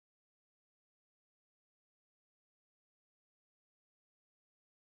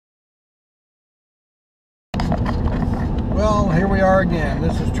Well, here we are again.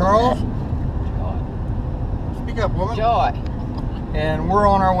 This is Charles. Speak up, woman. Joy. And we're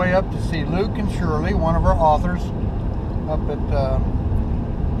on our way up to see Luke and Shirley, one of our authors, up at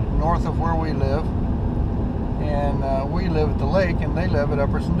north of where we live. And we live at the lake, and they live at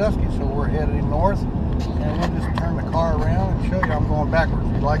Upper Sandusky. So we're heading north, and we'll just turn the car around and show you. I'm going backwards.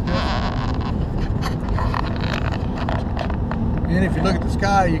 You like this? And if you look at the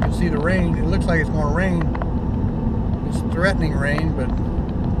sky, you can see the rain. It looks like it's going to rain. It's threatening rain, but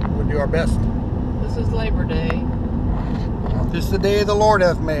we'll do our best. This is Labor Day. This is the day the Lord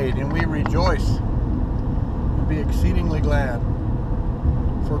hath made, and we rejoice and be exceedingly glad.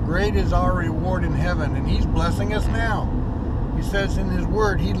 For great is our reward in heaven, and He's blessing us now. He says in His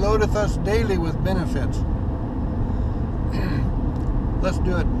word, He loadeth us daily with benefits. Let's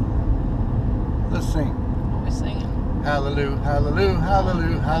do it. Let's sing. We're singing. Hallelujah, hallelujah,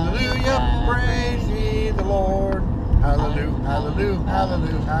 hallelujah, hallelujah. Praise ye the Lord. Hallelujah, hallelujah,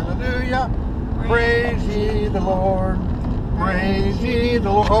 hallelujah, hallelujah. Praise ye the Lord. Praise ye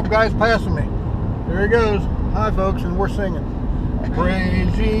the Lord. Oh, guy's passing me. There he goes. Hi, folks, and we're singing.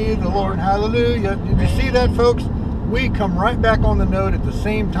 Praise ye the Lord. Hallelujah. Did you see that, folks? We come right back on the note at the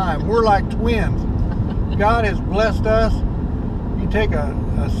same time. We're like twins. God has blessed us. You take a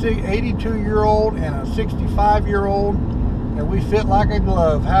 82-year-old and a 65-year-old, and we fit like a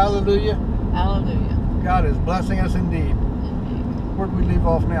glove. Hallelujah. Hallelujah. God is blessing us indeed. Where did we leave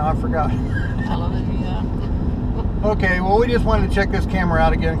off now? I forgot. Hallelujah. Okay, well, we just wanted to check this camera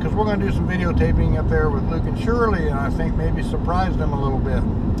out again because we're going to do some videotaping up there with Luke and Shirley, and I think maybe surprise them a little bit.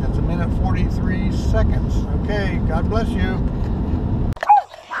 It's 1 minute 43 seconds. Okay, God bless you.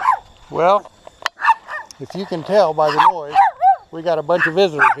 Well, if you can tell by the noise, we got a bunch of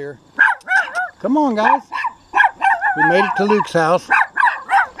visitors here. Come on, guys. We made it to Luke's house,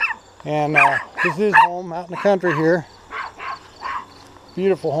 and this is his home out in the country here.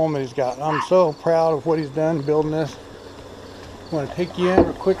 Beautiful home that he's got. I'm so proud of what he's done building this. I want to take you in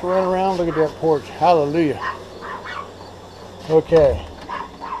a quick run around. Look at that porch. Hallelujah. Okay.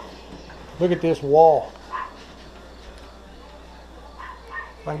 Look at this wall.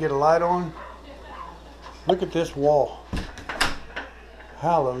 If I can get a light on. Look at this wall.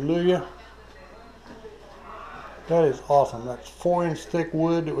 Hallelujah. That is awesome. That's 4-inch thick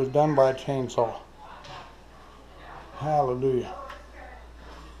wood that was done by a chainsaw. Hallelujah.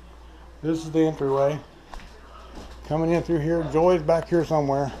 This is the entryway. Coming in through here. Joy's back here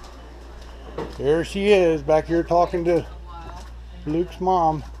somewhere. There she is, back here talking to Luke's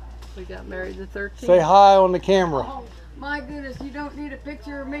mom. We got married the 13th. Say hi on the camera. Oh, my goodness, you don't need a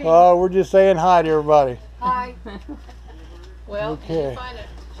picture of me. We're just saying hi to everybody. Hi. Well, Okay. can you find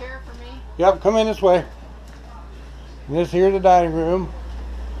a chair for me? Yep, come in this way. And this here's the dining room.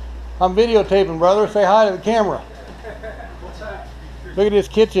 I'm videotaping, brother. Say hi to the camera. Look at this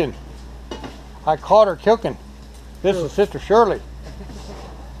kitchen. I caught her cooking. This is Sister Shirley.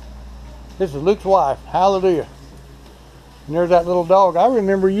 This is Luke's wife. Hallelujah. And there's that little dog. I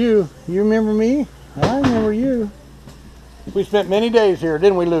remember you. You remember me? I remember you. We spent many days here,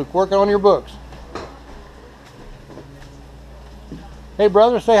 didn't we, Luke? Working on your books. Hey,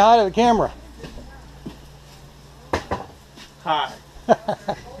 brother, say hi to the camera. Hi.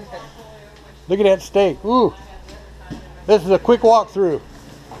 Look at that steak. Ooh. This is a quick walkthrough.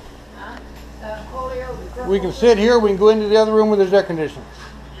 We can sit here, we can go into the other room where there's air conditioning.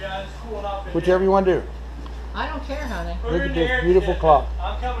 Yeah, it's cool enough in Whichever you want to do. I don't care, honey. Look at this beautiful clock.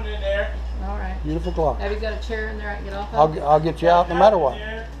 I'm coming in there. All right. Beautiful clock. Have you got a chair in there I can get off of? I'll get you out no matter what.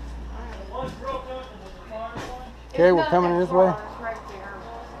 One's broke up and there's a fire one. Okay, we're coming this way.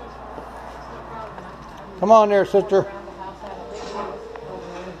 Come on there, sister.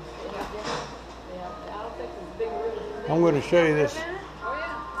 I'm going to show you this.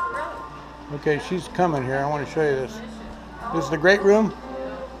 Okay, she's coming here. I want to show you this. This is the great room.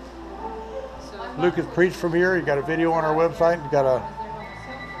 Luke has preached from here. He's got a video on our website. He's got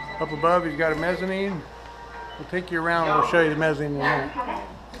up above, he's got a mezzanine. We'll take you around and we'll show you the mezzanine in a minute.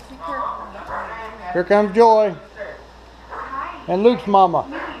 Here comes Joy. And Luke's mama.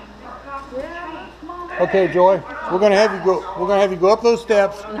 Okay, Joy. We're gonna have you go up those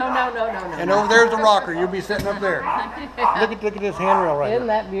steps. No. And over there's the rocker. You'll be sitting up there. Look at this handrail right Isn't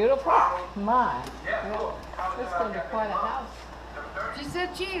here. that beautiful? My. This is going to be quite a house. She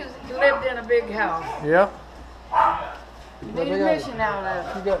said she lived in a big house. Yep. You need a mission out of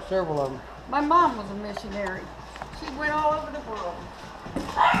it. She got several of them. My mom was a missionary. She went all over the world.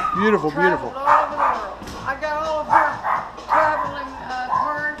 Beautiful, beautiful. Traveled all over the world. I got all of her traveling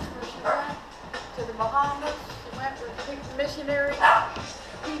cards where she went to the Bahamas. She went with missionary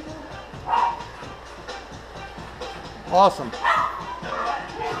people. Awesome.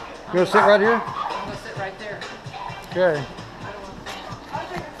 You gonna sit right here? I'm gonna sit right there. Okay. I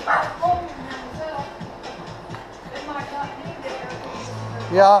think it's cold in here myself. They might not need the air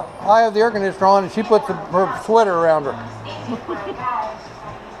conditioner. Yeah, I have the air conditioner on, and she puts her sweater around her.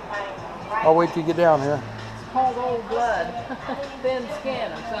 I'll wait till you get down here. It's called old blood. Thin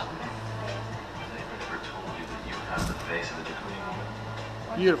skin or something.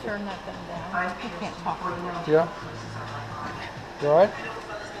 Why don't you Beautiful. turn that thing down? You can't talk right now. Yeah. You all right? Yep.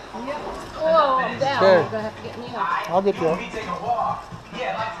 Whoa, I'm down. Okay. You're gonna have to get me up. I'll get you up.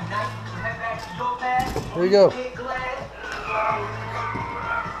 Here you go.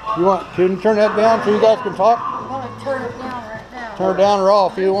 You want to turn that down so you guys can talk? I'm gonna turn it down right now. Turn it down or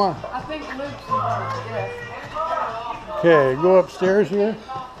off, either one. I think Luke's on this. Okay, go upstairs here.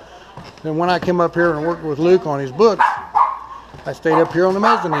 Then when I came up here and worked with Luke on his books, I stayed up here on the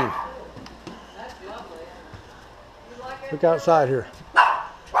mezzanine. Look outside here.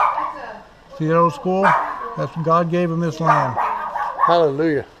 See that old school? That's God gave him this land.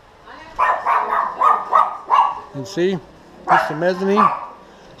 Hallelujah. And see, it's the mezzanine.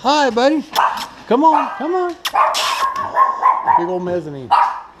 Hi, buddy. Come on, come on. Big old mezzanine.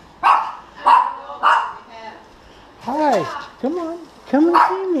 Hi, come on. Come and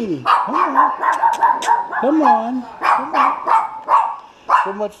see me. Come on. Come on. Come on.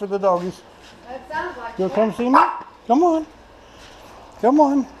 So much for the doggies. That sounds like You'll come see me? Come on. Come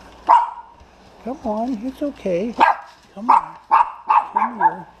on. Come on. It's okay. Come on. Come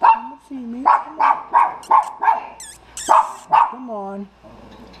here. Come and see me. Come on. Come on.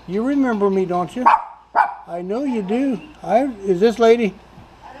 You remember me, don't you? I know you do. Is this lady?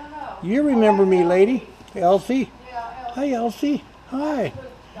 I don't know. You remember me, lady. Elsie. Yeah, Hi, Elsie. Hi.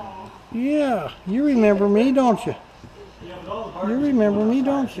 Yeah. You remember me, don't you? You remember me,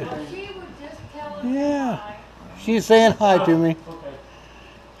 don't you? she would just tell us. Yeah. She's saying hi to me.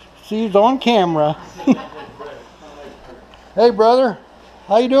 She's on camera. Hey, brother.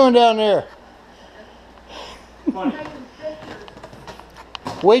 How you doing down there?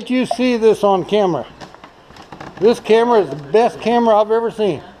 Wait till you see this on camera. This camera is the best camera I've ever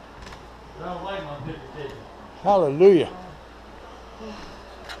seen. Hallelujah.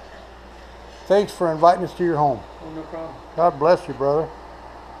 Thanks for inviting us to your home. No problem. God bless you, brother.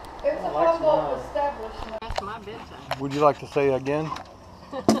 It's a humble establishment. That's my bedtime. Would you like to say again?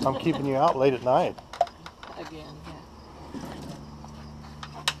 I'm keeping you out late at night. Again, yeah.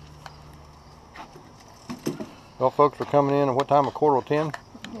 Well, folks, we're coming in at what time? 9:45?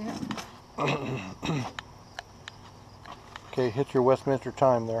 Yeah. Okay, hit your Westminster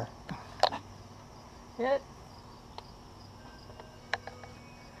time there. Hit.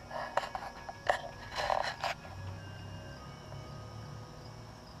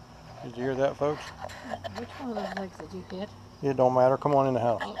 Did you hear that, folks? Which one of those legs did you hit? It don't matter. Come on in the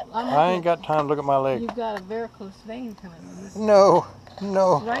house. I'm I ain't got time to look at my leg. You've got a varicose vein coming in. This No,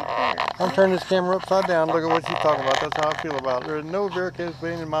 no. right there. I'm turning this camera upside down. Look at what she's talking about. That's how I feel about it. There is no varicose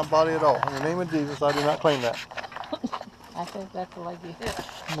vein in my body at all. In the name of Jesus, I do not claim that. I think that's the leg you hit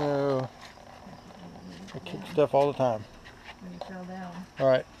No. I kick stuff all the time. when you fell down. All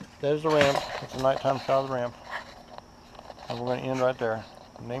right, there's the ramp. It's the nighttime shot of the ramp. And we're going to end right there.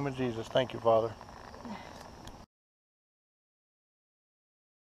 In the name of Jesus, thank you, Father.